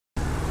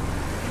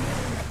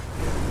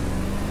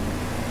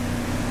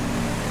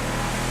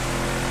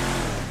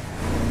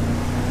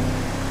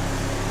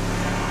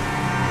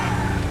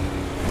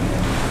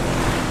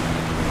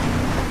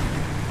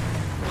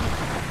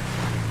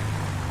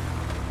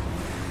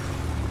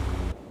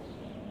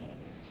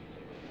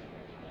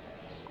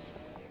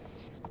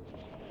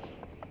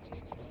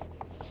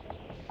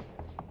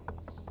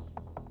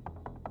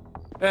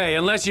Hey,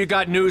 unless you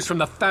got news from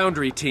the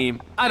Foundry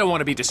team, I don't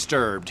want to be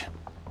disturbed.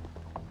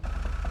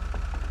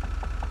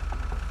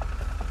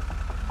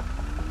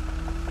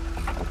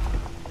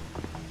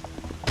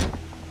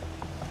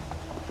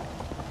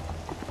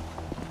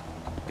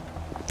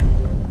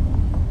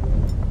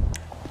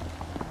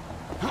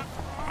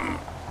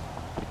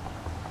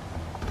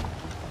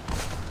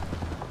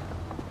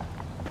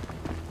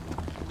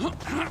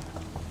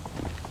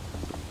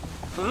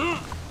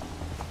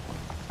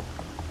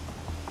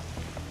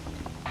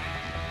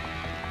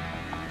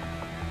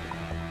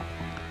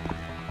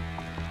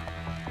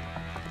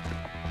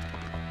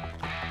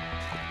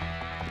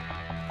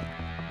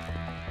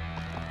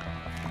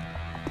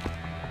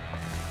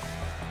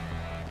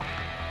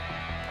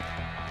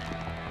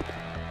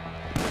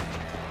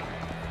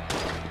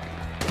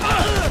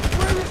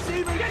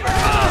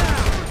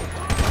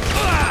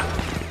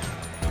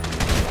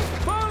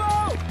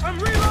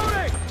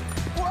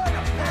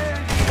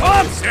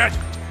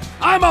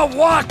 I'm a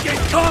walking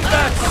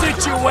combat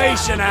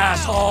situation,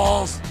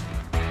 assholes!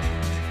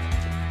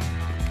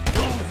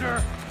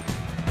 Loser!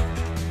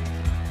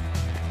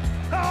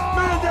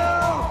 Man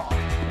down!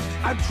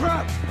 I'm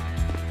trapped!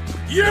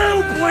 You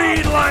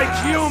bleed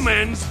like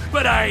humans,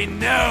 but I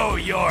know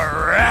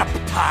you're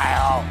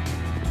reptile!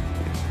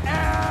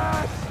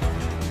 Ass!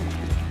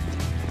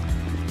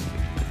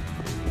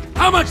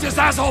 How much is this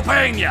asshole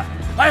paying you?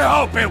 I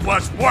hope it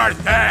was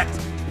worth it!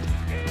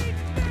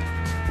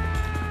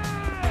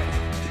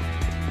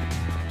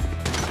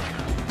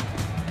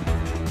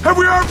 Have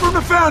we heard from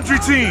the Foundry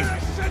team?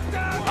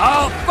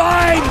 I'll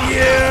find you!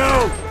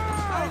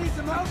 I need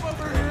some help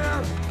over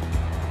here!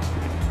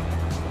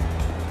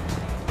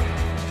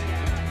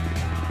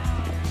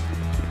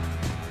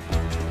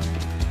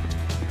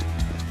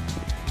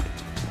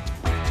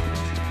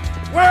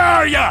 Where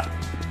are ya?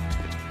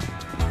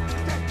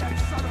 Get that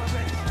son of a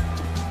bitch!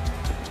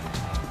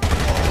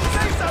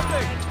 Say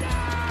something!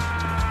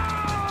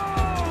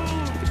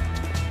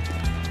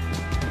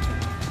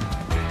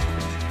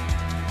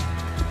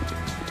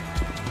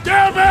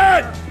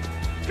 Devin!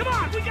 Come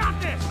on, we got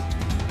this!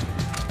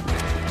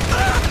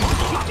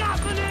 We got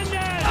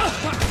Menendez!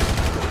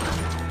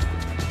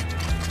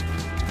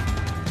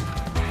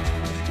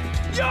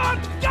 You're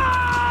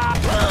done!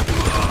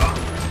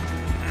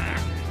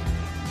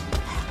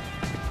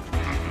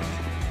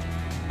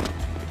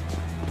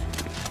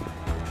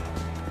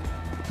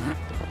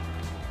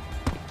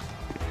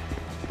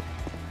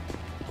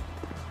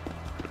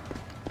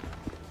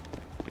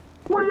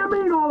 What do you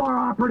mean all our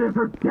operatives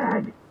are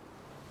dead?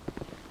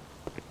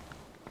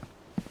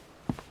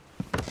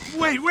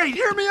 Wait,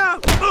 hear me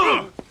out!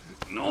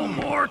 No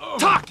more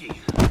talking!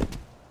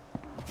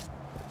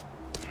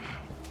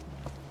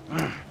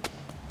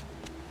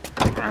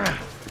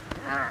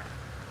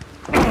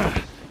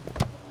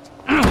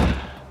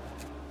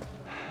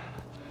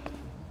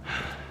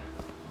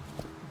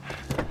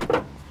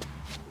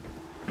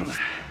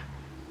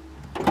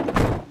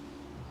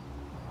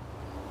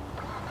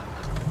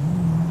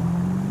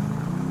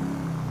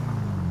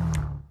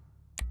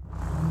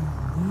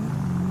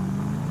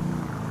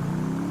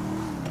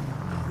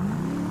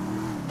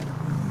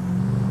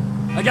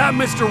 I got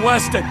Mr.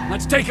 Weston.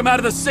 Let's take him out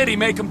of the city,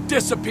 make him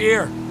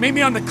disappear. Meet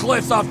me on the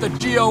cliffs off the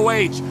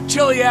GOH,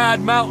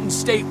 Chiliad Mountain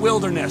State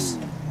Wilderness.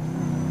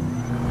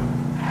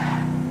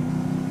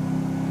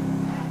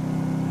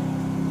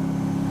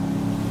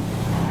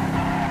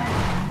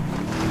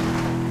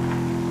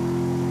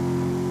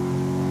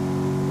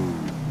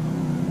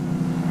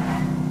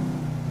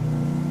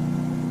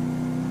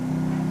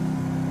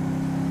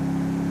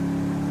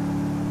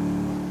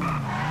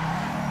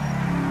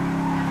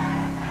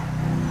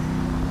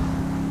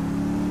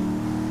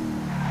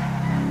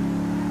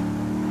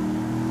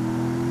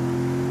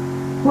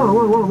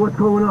 Whoa, what's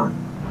going on?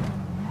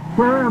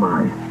 Where am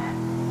I?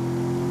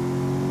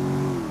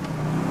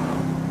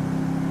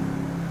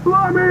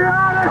 Let me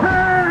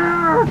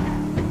out of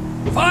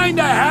here! Find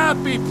a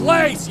happy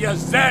place, you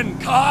Zen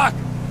cock!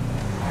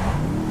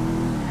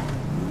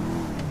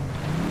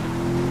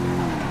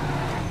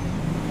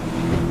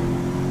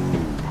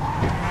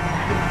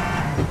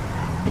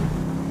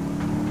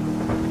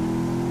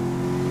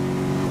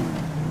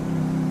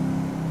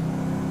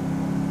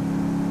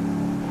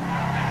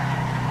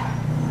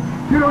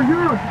 You know,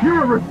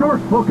 you're a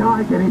resourceful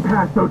guy getting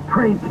past those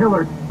trained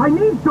killers. I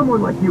need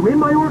someone like you in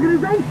my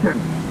organization.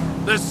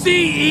 The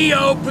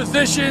CEO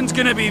position's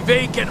gonna be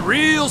vacant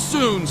real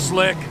soon,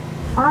 Slick.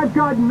 I've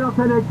got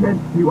nothing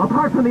against you,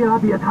 apart from the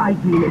obvious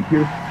hygiene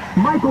issues.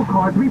 Michael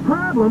caused me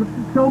problems,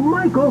 so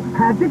Michael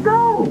had to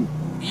go.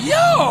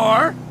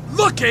 You're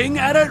looking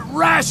at it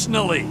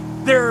rationally.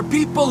 There are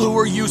people who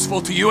are useful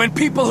to you and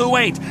people who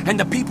ain't, and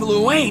the people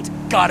who ain't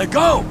gotta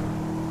go.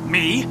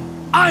 Me?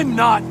 I'm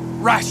not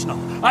rational.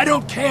 I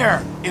don't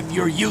care if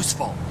you're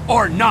useful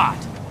or not.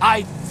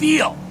 I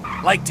feel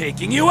like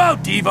taking you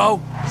out, Devo.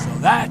 So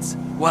that's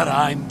what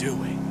I'm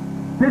doing.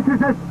 This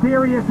is a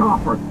serious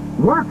offer.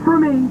 Work for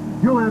me,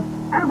 you'll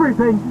have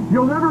everything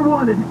you'll ever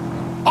wanted.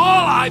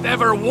 All I've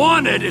ever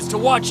wanted is to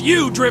watch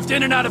you drift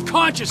in and out of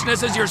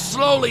consciousness as you're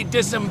slowly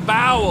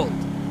disemboweled.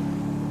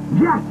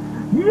 Yes!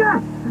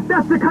 Yes!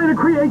 That's the kind of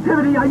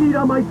creativity I need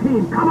on my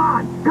team. Come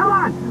on! Come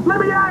on! Let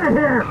me out of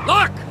here!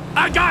 Look!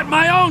 I got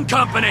my own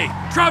company!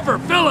 Trevor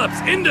Phillips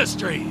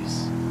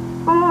Industries!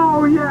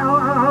 Oh,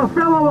 yeah, a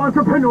fellow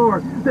entrepreneur.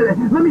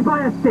 Let me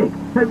buy a stake.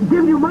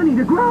 Give you money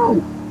to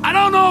grow. I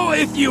don't know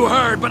if you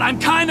heard, but I'm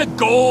kinda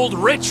gold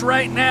rich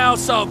right now,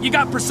 so you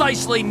got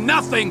precisely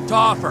nothing to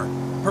offer.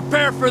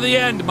 Prepare for the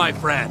end, my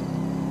friend.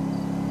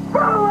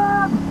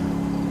 Philip!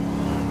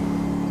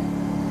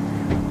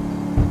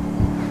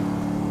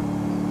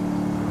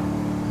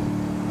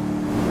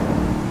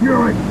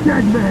 You're a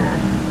dead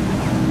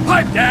man!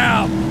 Pipe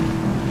down!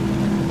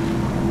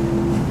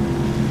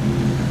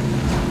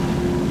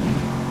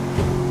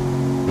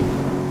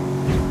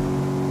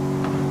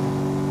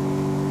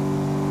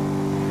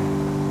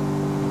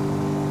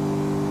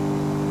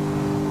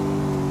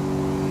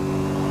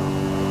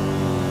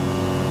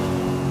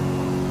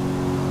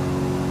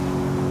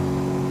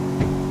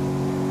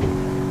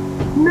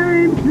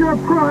 Name's your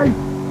price!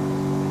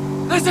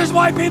 This is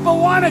why people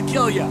want to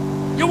kill you!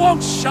 You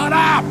won't shut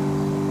up!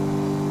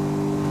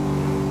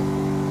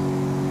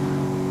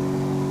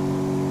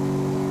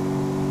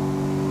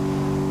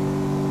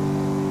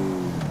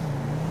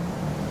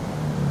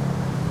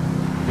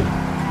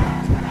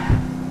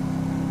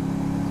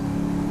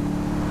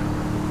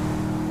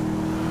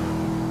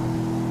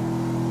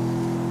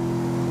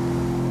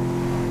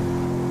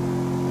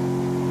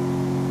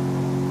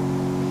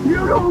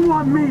 You don't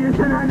want me as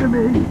an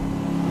enemy!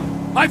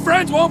 My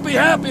friends won't be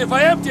happy if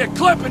I empty a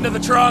clip into the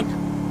trunk!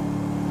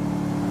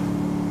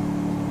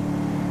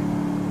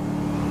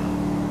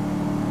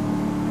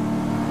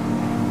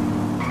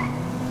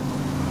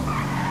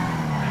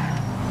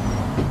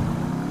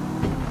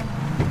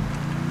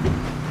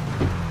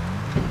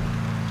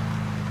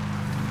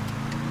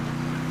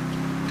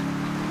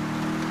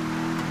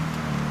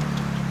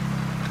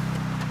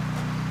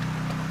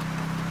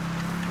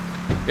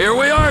 Here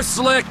we are,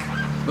 Slick,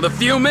 with a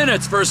few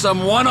minutes for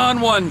some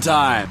one-on-one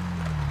time.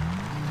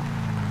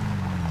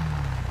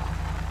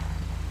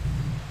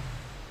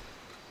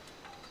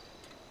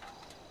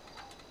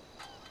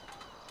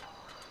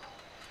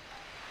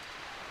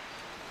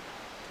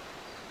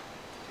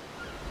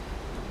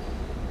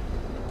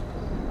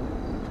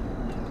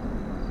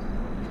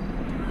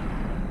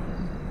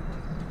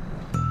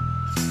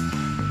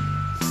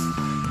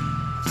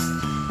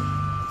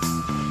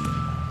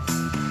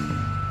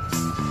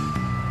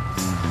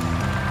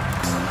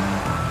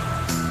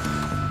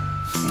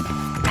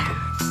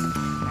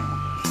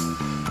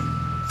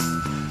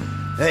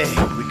 Hey,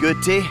 we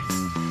good, T?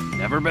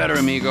 Never better,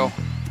 amigo.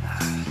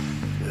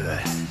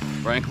 Good.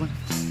 Franklin?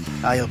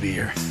 I'll be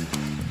here.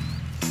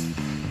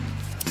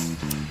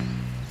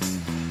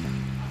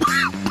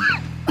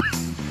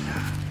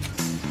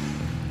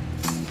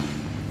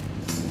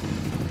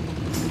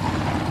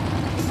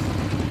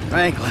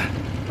 Franklin,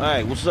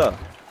 Hey, what's up?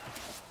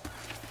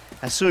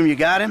 I assume you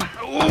got him?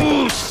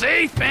 Ooh,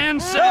 safe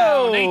and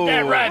sound. Ain't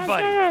that right,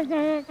 buddy?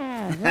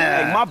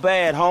 Hey, my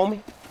bad,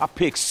 homie. I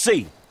picked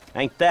C.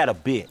 Ain't that a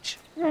bitch?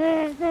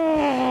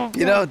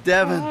 You know,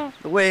 Devin,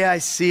 the way I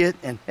see it,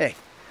 and hey,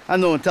 I'm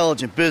no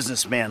intelligent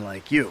businessman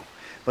like you,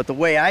 but the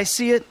way I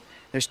see it,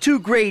 there's two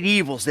great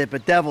evils that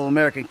bedevil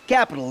American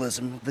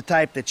capitalism of the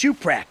type that you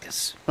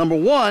practice. Number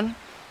one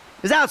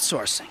is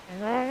outsourcing.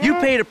 You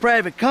paid a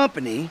private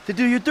company to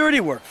do your dirty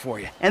work for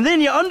you, and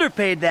then you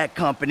underpaid that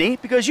company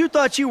because you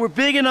thought you were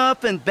big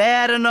enough and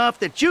bad enough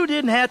that you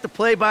didn't have to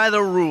play by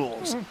the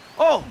rules.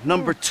 Oh,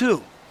 number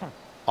two,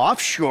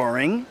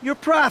 offshoring your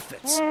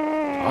profits.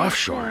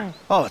 Offshore?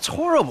 Oh, it's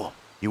horrible.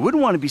 You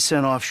wouldn't want to be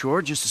sent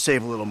offshore just to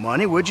save a little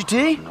money, would you,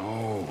 T?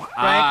 No,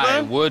 I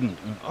Franklin? wouldn't.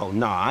 Oh,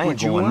 nah, I ain't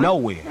Would you going want?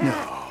 nowhere.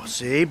 No,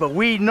 see, but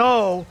we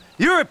know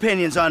your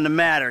opinions on the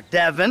matter,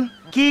 Devin.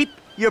 Keep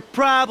your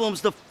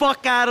problems the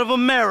fuck out of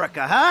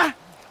America,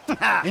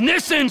 huh? In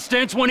this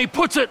instance, when he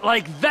puts it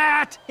like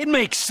that, it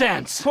makes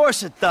sense. Of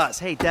course it does.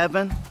 Hey,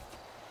 Devin.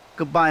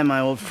 Goodbye, my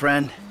old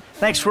friend.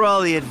 Thanks for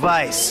all the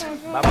advice.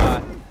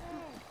 Bye-bye.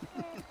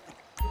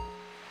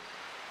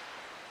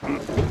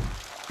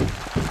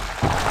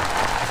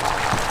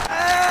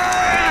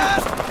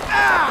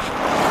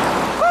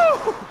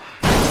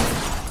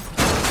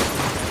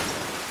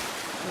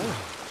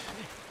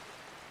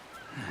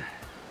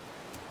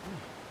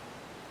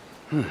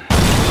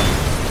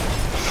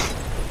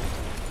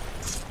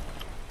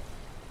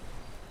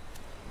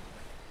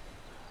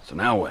 So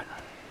now what?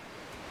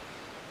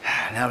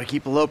 Now we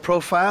keep a low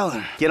profile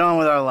and get on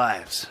with our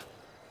lives.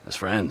 As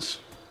friends?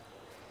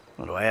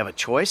 Well, do I have a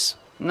choice?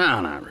 No,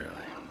 not really.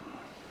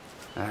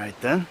 All right,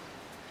 then.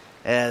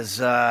 As,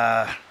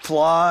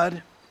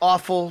 flawed,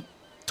 awful,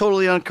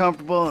 totally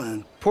uncomfortable,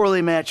 and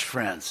poorly matched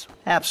friends.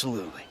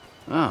 Absolutely.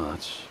 Oh,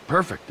 that's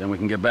perfect. Then we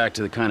can get back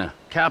to the kind of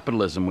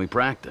capitalism we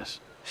practice.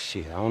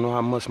 Shit, I don't know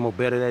how much more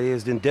better that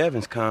is than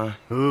Devin's kind.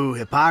 Ooh,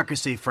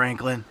 hypocrisy,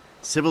 Franklin.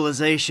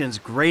 Civilization's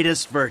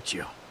greatest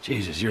virtue.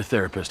 Jesus, your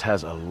therapist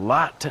has a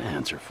lot to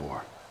answer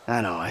for.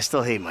 I know, I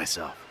still hate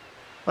myself.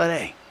 But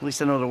hey, at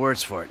least I know the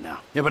words for it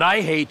now. Yeah, but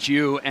I hate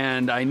you,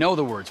 and I know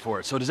the words for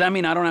it. So does that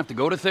mean I don't have to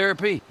go to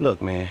therapy?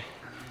 Look, man,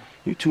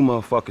 You two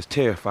motherfuckers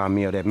terrify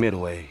me of that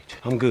middle age.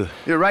 I'm good.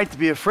 You're right to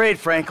be afraid,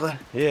 Franklin.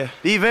 Yeah.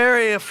 Be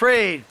very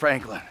afraid,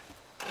 Franklin.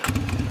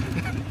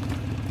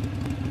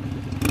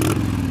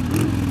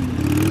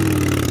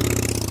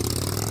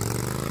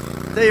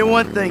 Tell you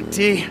one thing,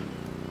 T.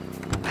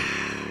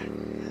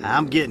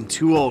 I'm getting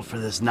too old for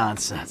this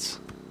nonsense.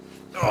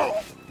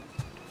 Oh.